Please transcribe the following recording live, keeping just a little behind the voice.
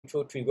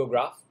through Trigo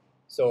graph.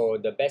 So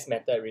the best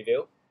method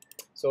reveal.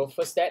 So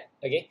first step,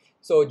 okay.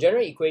 So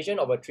general equation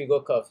of a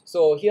Trigo curve.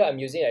 So here I'm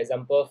using an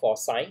example for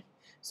sine.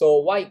 So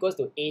y equals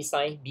to a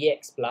sine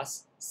bx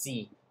plus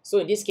c. So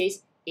in this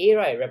case, a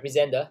right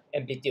represent the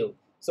amplitude.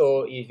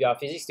 So if you are a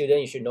physics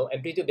student, you should know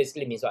amplitude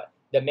basically means what?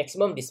 The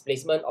maximum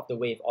displacement of the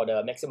wave or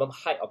the maximum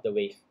height of the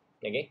wave.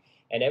 Okay.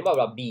 And then what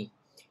about b?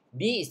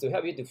 B is to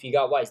help you to figure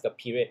out what is the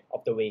period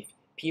of the wave.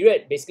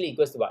 Period basically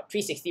equals to what?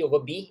 360 over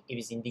b if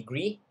it's in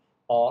degree,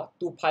 or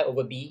 2 pi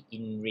over b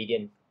in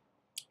radian.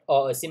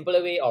 Or a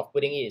simpler way of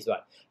putting it is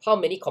what? How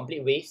many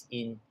complete waves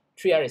in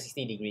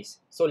 360 degrees.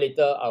 So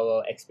later I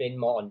will explain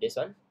more on this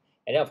one.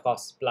 And then of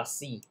course plus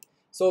c.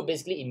 So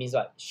basically it means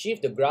what?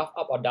 Shift the graph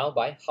up or down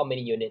by how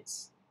many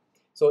units.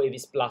 So if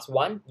it's plus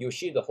 1, you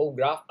shift the whole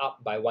graph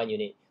up by 1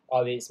 unit.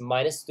 Or if it's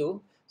minus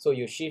 2, so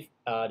you shift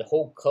the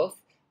whole curve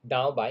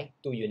down by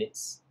 2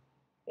 units.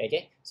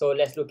 Okay, so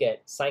let's look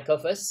at sine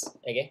curve first.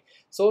 Okay,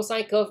 so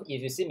sine curve,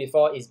 if you've seen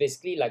before, is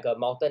basically like a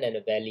mountain and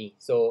a valley.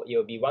 So it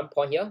will be one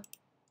point here,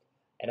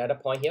 another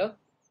point here,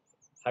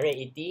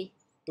 180,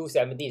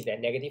 270 is that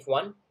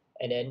 -1,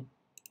 and then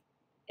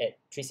at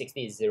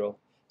 360 is 0.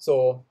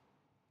 So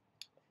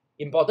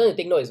important to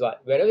take note is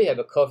what? Whenever you have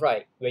a curve,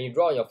 right, when you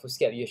draw on your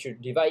foolscap, you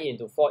should divide it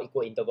into 4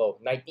 equal intervals: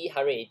 90,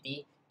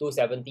 180,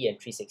 270, and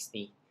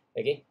 360.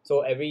 Okay,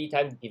 so every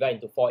time divide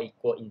into 4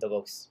 equal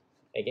intervals.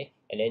 Okay,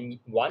 and then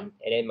 1,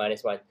 and then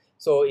 -1.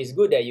 So it's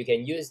good that you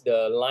can use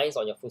the lines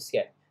on your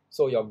foolscap,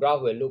 so your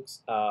graph will look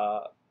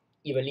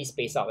evenly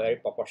spaced out, very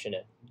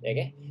proportionate.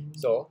 Okay,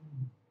 so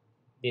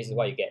this is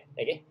what you get.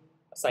 Okay,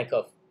 a sine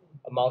curve,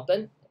 a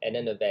mountain, and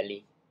then a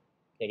valley.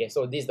 Okay,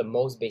 so this is the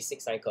most basic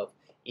sine curve.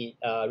 It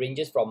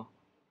ranges from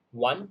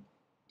 1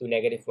 to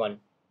 -1.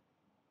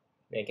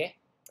 Okay,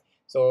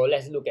 so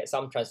let's look at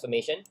some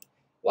transformation.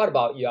 What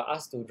about you are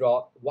asked to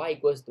draw y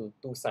equals to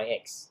 2 sine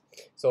x?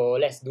 So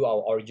let's do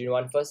our original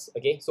one first.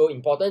 Okay, so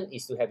important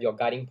is to have your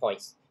guiding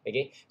points.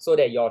 Okay, so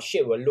that your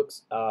shape will look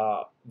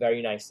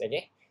very nice.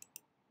 Okay,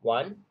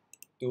 1,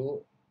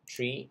 2,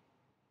 3,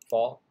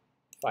 4,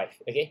 5.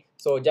 Okay,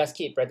 so just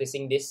keep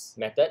practicing this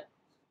method.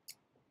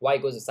 Y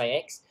equals to sine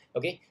x.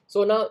 Okay,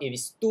 so now if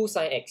it's 2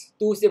 sine x,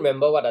 2 still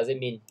remember what does it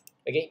mean?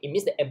 Okay, it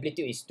means the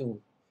amplitude is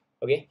 2.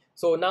 Okay,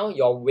 so now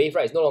your wave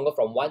right is no longer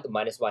from 1 to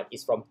 -1,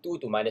 it's from 2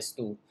 to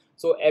 -2.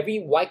 So every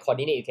y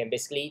coordinate you can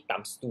basically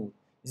times 2.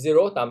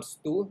 0 times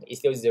 2 is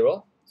still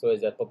 0, so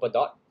it's a purple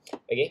dot.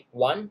 Okay,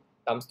 1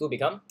 times 2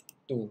 become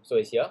 2, so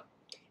it's here.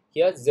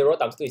 Here 0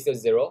 times 2 is still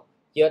 0.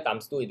 Here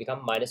times 2 it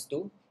become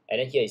 -2, and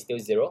then here is still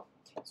 0.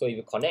 So if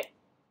you connect,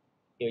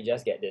 you will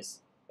just get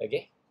this.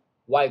 Okay,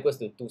 y equals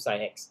to 2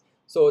 sine x.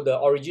 So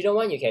the original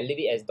one you can leave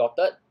it as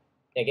dotted,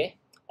 okay,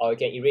 or you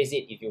can erase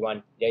it if you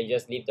want. Then you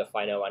just leave the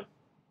final one.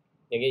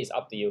 Okay, it's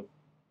up to you.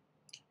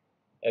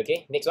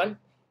 Okay, next one,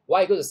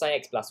 y equals to sine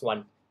x plus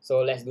 1.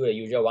 So let's do the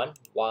usual one.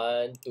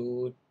 1,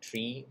 2,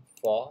 3,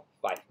 4,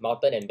 5.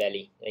 Mountain and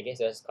valley. Okay,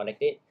 so let's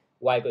connect it.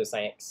 Y equals to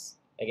sine x.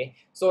 Okay,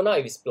 so now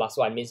if it's plus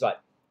 1 means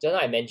what? Just now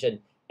I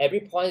mentioned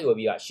every point will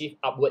be shift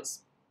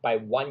upwards by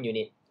 1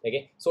 unit.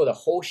 Okay, so the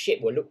whole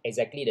shape will look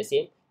exactly the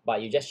same,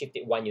 but you just shift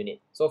it 1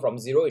 unit. So from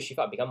 0 you shift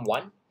up become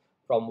 1.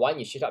 From 1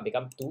 you shift up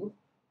become 2.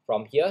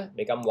 From here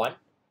become 1.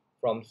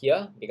 From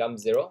here become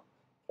 0.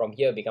 From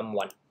here become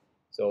 1.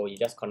 So you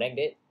just connect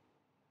it.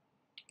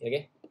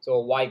 Okay,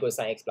 so y equals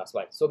sine x plus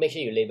 1. So make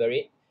sure you label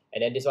it,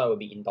 and then this one will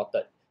be in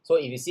dotted. So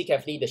if you see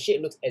carefully, the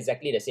shape looks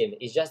exactly the same.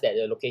 It's just that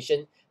the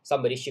location,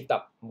 somebody shift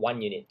up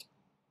 1 unit.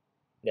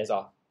 That's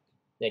all.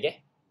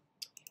 Okay,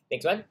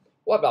 next one.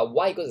 What about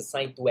y equals to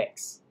sine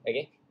 2x?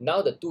 Okay,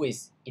 now the 2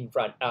 is in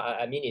front.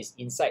 I mean it's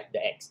inside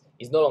the x.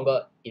 It's no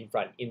longer in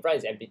front. In front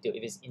is amplitude.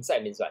 If it's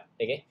inside means what?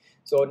 Okay,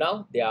 so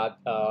now there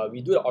are we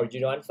do the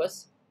original one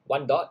first.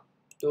 1 dot,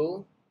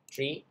 2,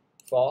 3,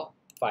 4,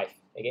 5.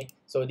 Okay,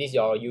 so this is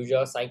your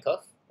usual sine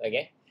curve.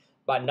 Okay,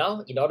 but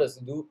now in order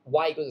to do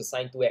y equals to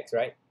sine 2x,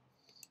 right,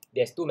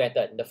 there's two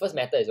methods. The first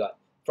method is what?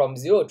 From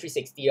 0 to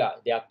 360,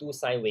 there are 2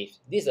 sine waves.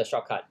 This is a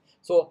shortcut.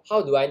 So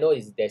how do I know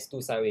there's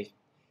 2 sine waves?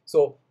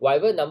 So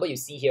whatever number you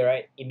see here,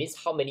 right, it means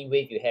how many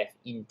waves you have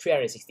in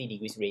 360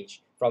 degrees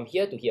range from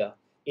here to here.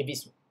 If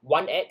it's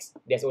 1x,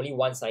 there's only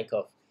 1 sine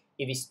curve.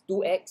 If it's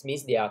 2x,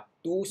 means there are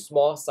 2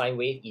 small sine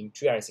waves in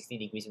 360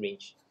 degrees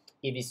range.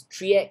 If it's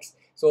 3x,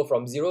 so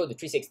from 0 to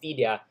 360,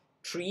 there are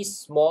 3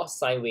 small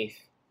sine waves.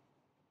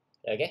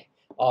 Okay,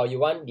 or you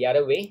want the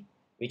other way,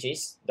 which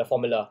is the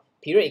formula.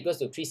 Period equals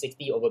to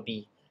 360 over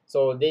b.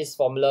 So this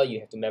formula you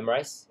have to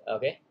memorize.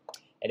 Okay,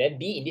 and then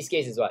b in this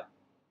case is what?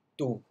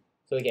 2.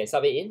 So you can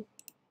sub it in,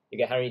 you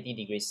get 180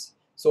 degrees.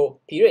 So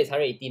period is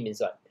 180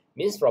 means what?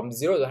 Means from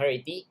 0 to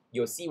 180,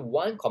 you'll see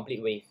 1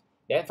 complete wave.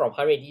 Then from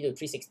 180 to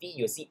 360,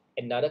 you'll see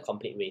another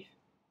complete wave.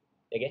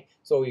 Okay,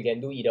 so you can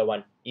do either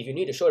one. If you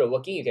need to show the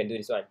working, you can do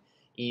this one.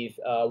 If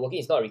working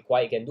is not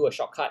required, you can do a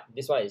shortcut.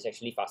 This one is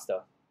actually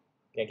faster.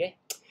 Okay,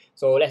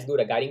 so let's do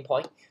the guiding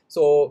point.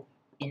 So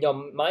in your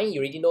mind,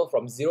 you already know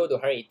from 0 to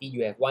 180,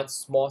 you have 1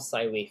 small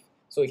sine wave.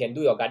 So you can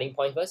do your guiding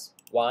point first.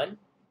 1,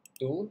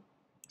 2,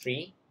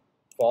 3,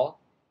 4,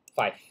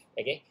 5.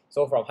 Okay,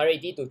 so from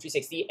 180 to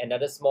 360,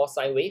 another small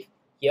sine wave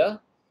here.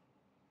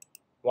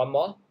 One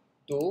more,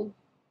 2,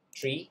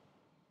 3,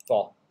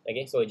 4.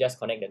 Okay, so we just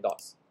connect the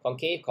dots.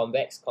 Concave,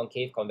 convex,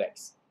 concave,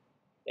 convex.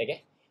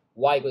 Okay,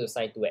 y equals to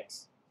sine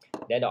 2x.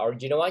 Then the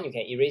original one, you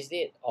can erase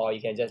it or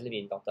you can just leave it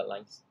in dotted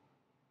lines.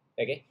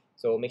 Okay,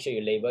 so make sure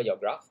you label your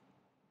graph.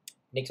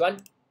 Next one,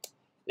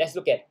 let's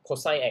look at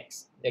cosine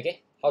x.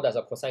 Okay, how does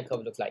a cosine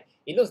curve look like?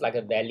 It looks like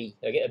a valley,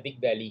 okay, a big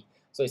valley.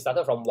 So it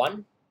started from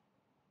 1,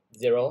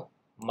 0,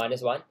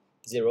 minus 1,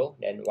 0,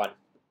 then 1.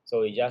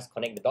 So you just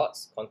connect the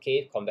dots,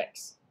 concave,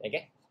 convex.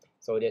 Okay,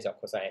 so there's your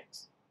cosine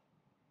x.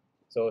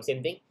 So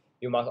same thing,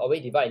 you must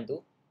always divide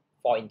into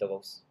 4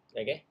 intervals.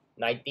 Okay,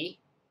 90,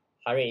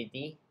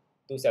 180,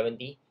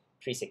 270,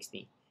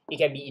 360. It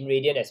can be in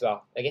radian as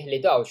well. Okay,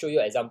 later I'll show you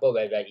an example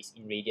where it's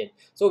in radian.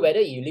 So whether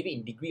you leave it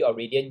in degree or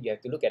radian, you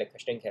have to look at the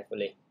question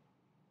carefully.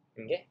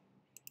 Okay,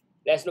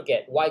 let's look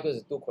at y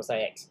equals to 2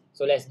 cosine x.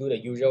 So let's do the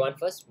usual one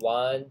first.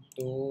 1,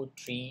 2,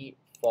 3,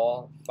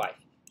 4, 5.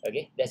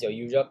 Okay, that's your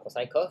usual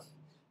cosine curve.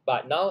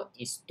 But now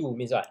it's 2,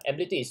 means what?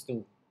 Amplitude is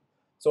 2.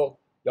 So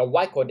your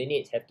y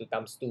coordinates have to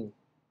times 2.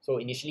 So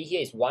initially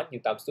here is 1, you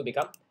times 2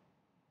 become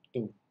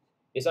 2.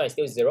 This one is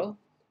still 0.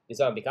 This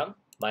one become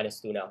minus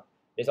 2 now.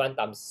 This one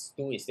times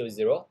 2 is still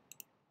 0.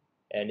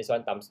 And this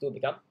one times 2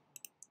 become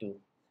 2.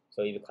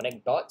 So if you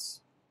connect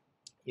dots,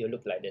 it will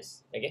look like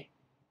this. Okay.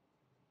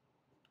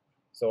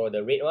 So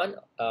the red one,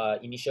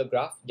 initial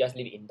graph, just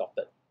leave it in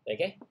dotted.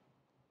 Okay.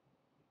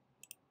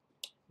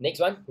 Next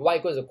one, y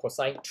equals to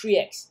cosine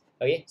 3x.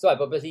 Okay, so I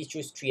purposely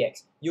choose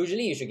 3x.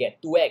 Usually you should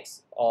get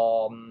 2x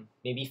or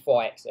maybe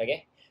 4x.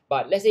 Okay,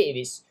 but let's say if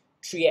it's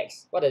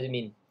 3x, what does it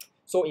mean?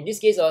 So in this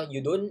case,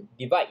 you don't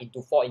divide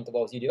into 4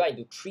 intervals, you divide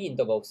into 3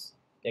 intervals.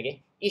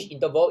 Okay, each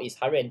interval is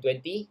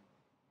 120,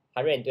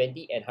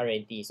 120, and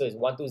 180. So it's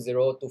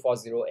 120,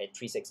 240, and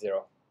 360.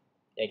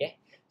 Okay,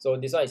 so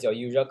this one is your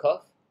usual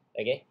curve.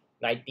 Okay,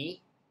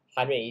 90,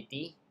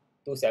 180,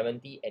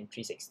 270, and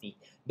 360.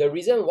 The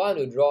reason why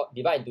you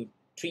divide into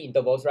 3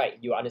 intervals, right?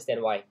 You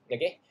understand why.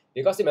 Okay,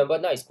 because remember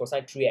now it's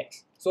cosine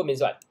 3x. So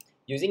means what?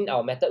 Using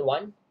our method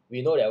 1,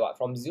 we know that what?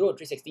 From 0 to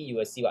 360, you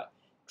will see what?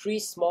 3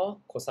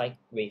 small cosine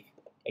wave.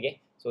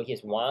 Okay, so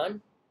here's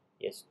 1,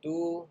 here's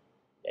 2,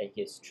 and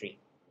here's 3.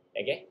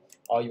 Okay,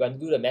 or you want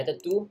to do the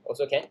method 2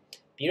 also can.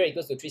 Period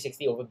equals to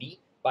 360 over b,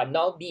 but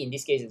now b in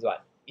this case is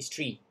what? It's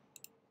 3.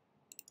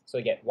 So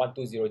you get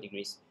 120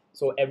 degrees.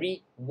 So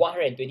every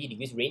 120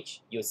 degrees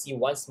range, you'll see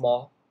one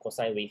small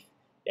cosine wave.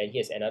 Then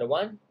here's another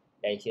one,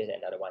 then here's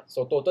another one.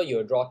 So total,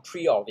 you'll draw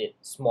 3 of it,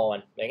 small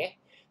one. Okay,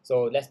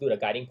 so let's do the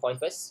guiding point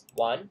first.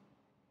 1,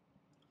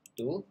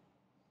 2,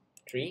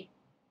 3,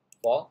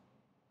 4,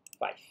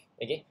 5.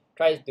 Okay,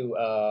 try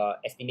to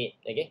estimate,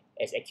 okay,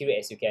 as accurate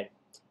as you can.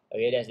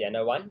 Okay, that's the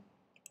other one.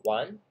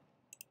 1,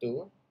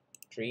 2,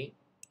 3,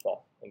 4.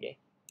 Okay,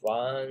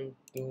 1,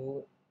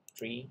 2,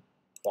 3,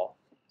 4.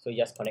 So you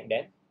just connect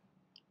them.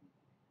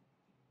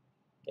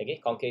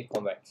 Okay, concave,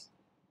 convex.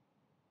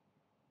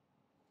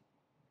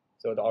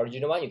 So the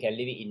original one, you can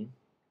leave it in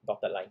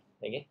dotted line.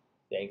 Okay,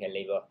 then you can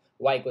label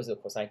y equals to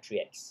cosine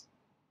 3x.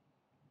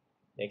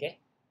 Okay.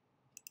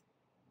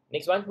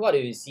 Next one, what do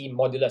you see?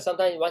 Modulus.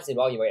 Sometimes once in a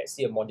while you might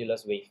see a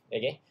modulus wave.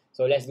 Okay,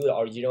 so let's do the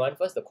original one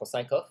first, the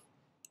cosine curve.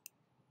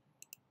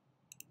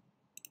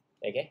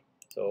 Okay,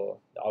 so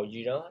the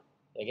original one,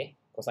 okay,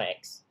 cosine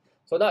x.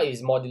 So now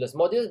it's modulus.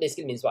 Modulus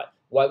basically means what?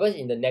 Whatever is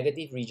in the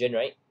negative region,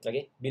 right?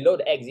 Okay, below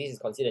the x, this is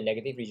considered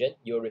negative region,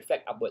 you'll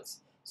reflect upwards.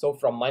 So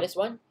from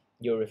 -1,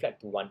 you'll reflect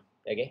to 1.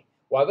 Okay,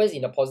 whatever is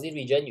in the positive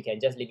region, you can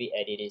just leave it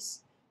as it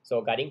is.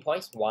 So guiding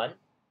points 1,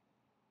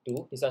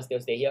 2, this one still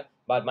stay here,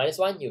 but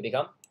 -1, you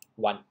become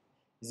 1.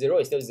 0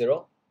 is still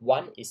 0,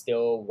 1 is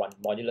still 1,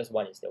 modulus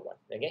 1 is still 1.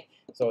 Okay,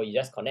 so you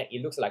just connect,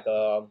 it looks like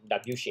a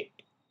W shape.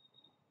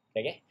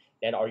 Okay,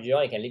 then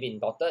original, you can leave it in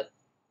dotted,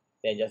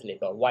 then just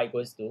label y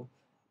equals to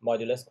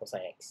modulus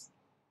cosine x.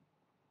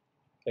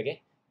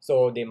 Okay,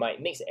 so they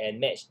might mix and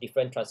match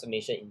different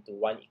transformation into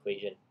one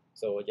equation,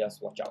 so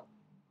just watch out.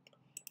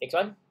 Next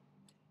one,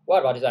 what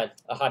about this one?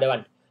 A harder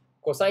one,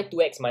 cosine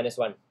 2x minus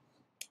 1.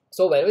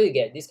 So whenever you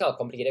get this kind of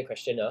complicated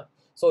question,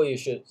 so you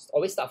should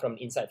always start from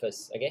inside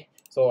first. Okay,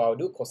 so I'll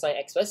do cosine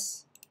x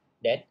first,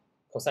 then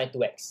cosine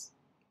 2x.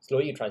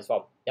 Slowly you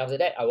transform. Then after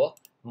that, I will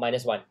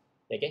minus 1.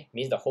 Okay,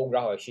 means the whole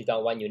graph will shift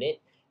down 1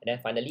 unit, and then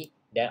finally,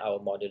 then I will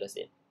modulus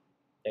it.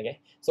 Okay,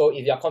 so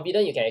if you are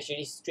confident, you can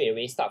actually straight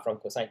away start from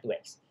cosine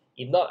 2x.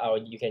 If not,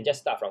 you can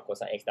just start from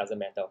cosine x, doesn't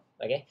matter.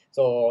 Okay,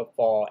 so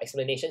for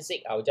explanation's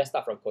sake, I will just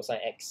start from cosine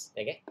x.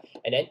 Okay,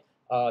 and then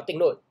take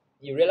note,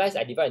 you realize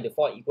I divide into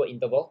 4 equal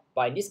interval,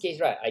 but in this case,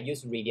 right, I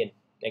use radian.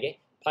 Okay,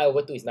 pi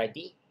over 2 is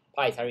 90,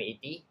 pi is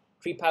 180,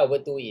 3 pi over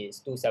 2 is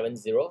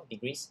 270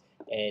 degrees,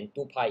 and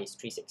 2 pi is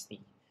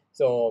 360.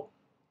 So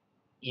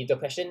if the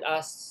question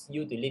asks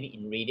you to leave it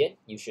in radian,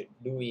 you should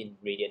do it in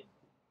radian.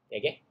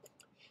 Okay,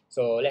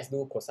 so let's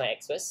do cosine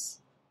x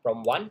first.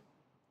 From 1,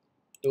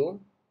 2,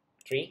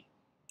 3,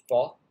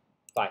 4,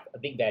 5, a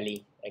big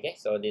valley. Okay,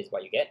 so this is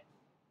what you get,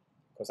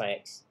 cosine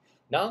x.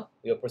 Now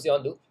we will proceed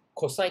on to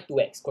cosine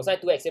 2x. Cosine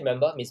 2x,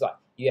 remember, means what?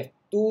 You have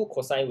two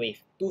cosine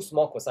wave, two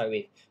small cosine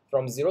wave.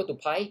 From 0 to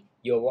pi,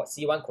 you'll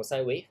see one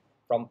cosine wave.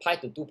 From pi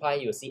to 2 pi,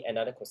 you'll see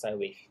another cosine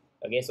wave.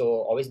 Okay, so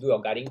always do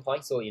your guiding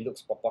point so it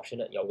looks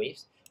proportionate, your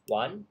waves.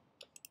 1,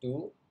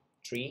 2,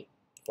 3,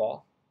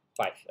 4,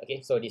 5.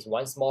 Okay, so this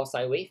one small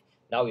sine wave.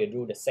 Now we'll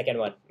do the second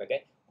one.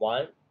 Okay,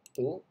 1,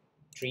 2,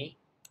 3,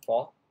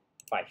 4,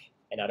 5.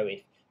 Another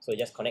wave. So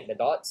just connect the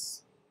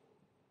dots.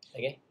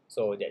 Okay,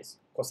 so that's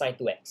cosine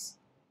 2x.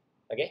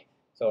 Okay,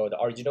 so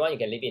the original one you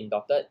can leave it in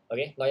dotted.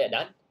 Okay, not yet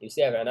done. You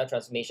still have another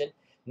transformation.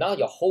 Now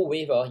your whole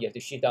wave, you have to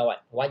shift down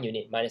what? 1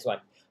 unit, minus 1.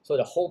 So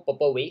the whole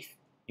purple wave,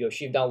 you'll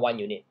shift down 1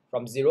 unit.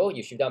 From 0,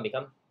 you shift down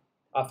become,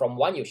 from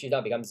 1, you shift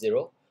down become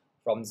 0.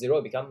 From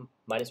 0, become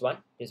minus 1.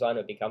 This one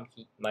will become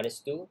minus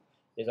 2.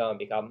 This one will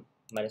become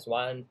minus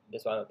 1.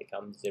 This one will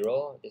become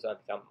 0. This one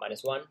will become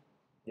minus 1.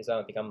 This one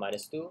will become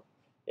minus 2.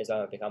 This one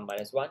will become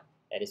minus 1.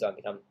 And this one will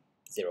become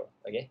 0.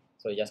 Okay,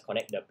 so you just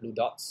connect the blue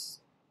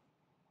dots.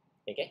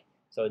 Okay,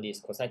 so this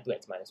cosine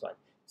 2x minus 1.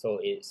 So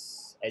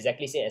it's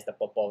exactly same as the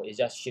purple. It's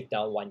just shift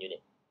down 1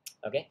 unit.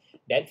 Okay,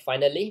 then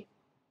finally,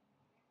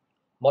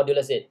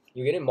 modulus it.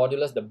 You're going to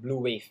modulus the blue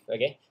wave.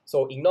 Okay,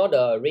 so ignore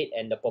the red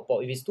and the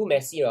purple. If it's too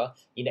messy,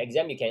 in the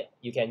exam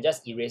you can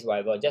just erase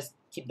whatever. Just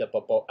keep the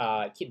purple,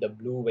 keep the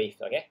blue wave.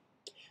 Okay,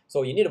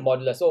 so you need a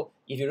modulus. So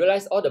if you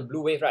realize all the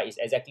blue wave, right, is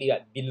exactly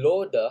like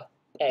below the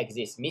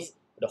x-axis, means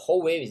the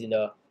whole wave is in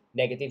the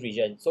negative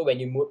region. So when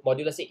you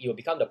modulus it, it will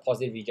become the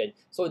positive region.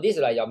 So this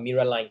is like your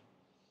mirror line.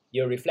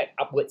 You'll reflect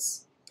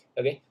upwards.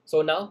 Okay,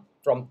 so now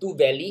from 2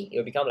 valley, it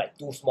will become like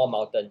 2 small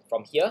mountain.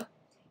 From here,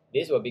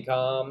 this will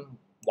become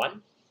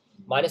 1.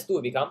 Minus 2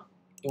 will become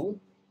 2.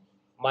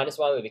 Minus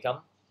 1 will become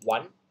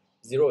 1.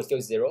 0 is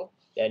still 0.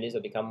 Then this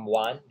will become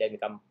 1. Then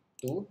become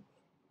 2.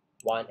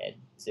 1 and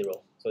 0.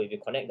 So if you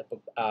connect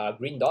the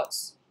green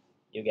dots,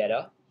 you get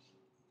a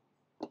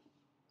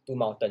 2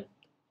 mountain.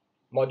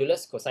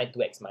 Modulus cosine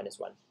 2x minus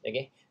 1.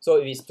 Okay, so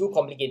if it's too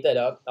complicated,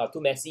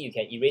 too messy, you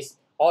can erase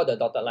all the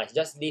dotted lines.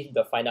 Just leave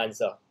the final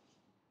answer.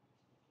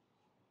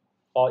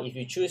 Or if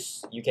you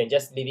choose, you can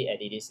just leave it as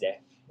it is there.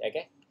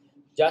 Okay,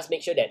 just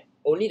make sure that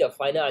only the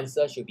final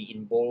answer should be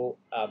in bold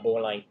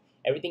line.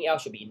 Everything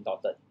else should be in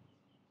dotted.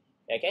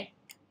 Okay,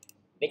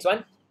 next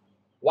one,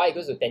 y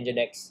equals to tangent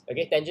x.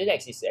 Okay, tangent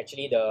x is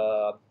actually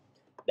the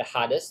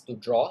hardest to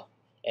draw,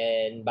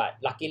 but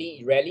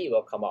luckily rarely it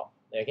will come out.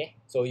 Okay,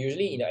 so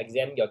usually in the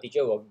exam your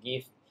teacher will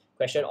give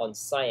question on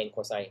sine and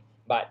cosine,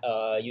 but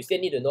you still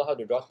need to know how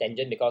to draw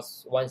tangent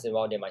because once in a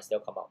while they might still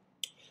come out.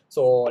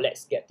 So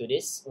let's get to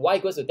this. Y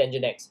equals to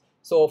tangent x.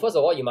 So first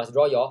of all, you must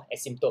draw your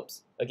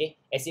asymptotes. Okay,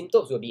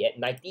 asymptotes will be at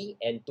 90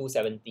 and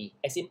 270.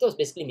 Asymptotes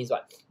basically means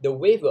what? The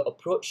wave will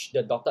approach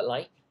the dotted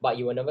line, but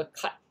you will never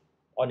cut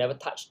or never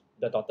touch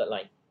the dotted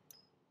line.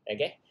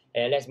 Okay,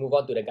 and let's move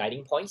on to the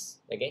guiding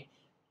points. Okay,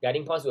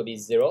 guiding points will be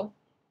 0.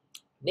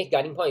 Next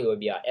guiding point will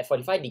be at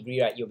 45 degree,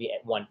 right? You'll be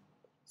at 1.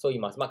 So you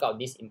must mark out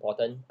this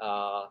important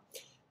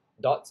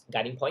dots,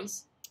 guiding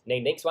points.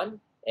 Then next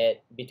one,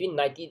 at between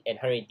 90 and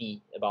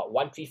 180, about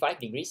 135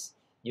 degrees,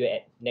 you're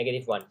at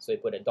negative 1. So you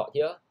put a dot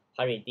here,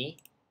 180,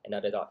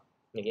 another dot.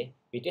 Okay,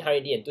 between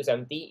 180 and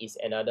 270 is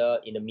another,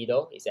 in the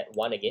middle is at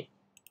 1 again.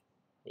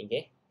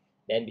 Okay,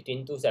 then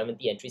between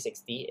 270 and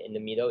 360, in the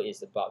middle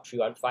is about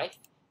 315.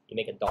 You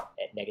make a dot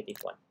at negative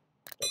 1.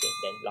 Okay,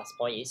 then last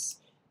point is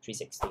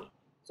 360.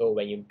 So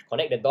when you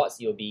connect the dots,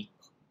 you'll be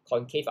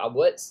concave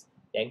upwards,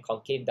 then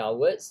concave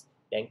downwards,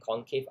 then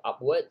concave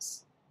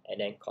upwards,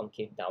 and then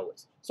concave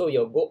downwards. So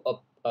you'll go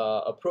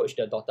approach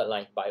the dotted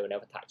line, but it will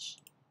never touch.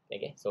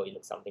 Okay, so it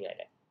looks something like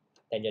that.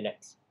 Tangent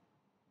x.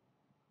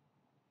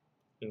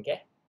 Okay.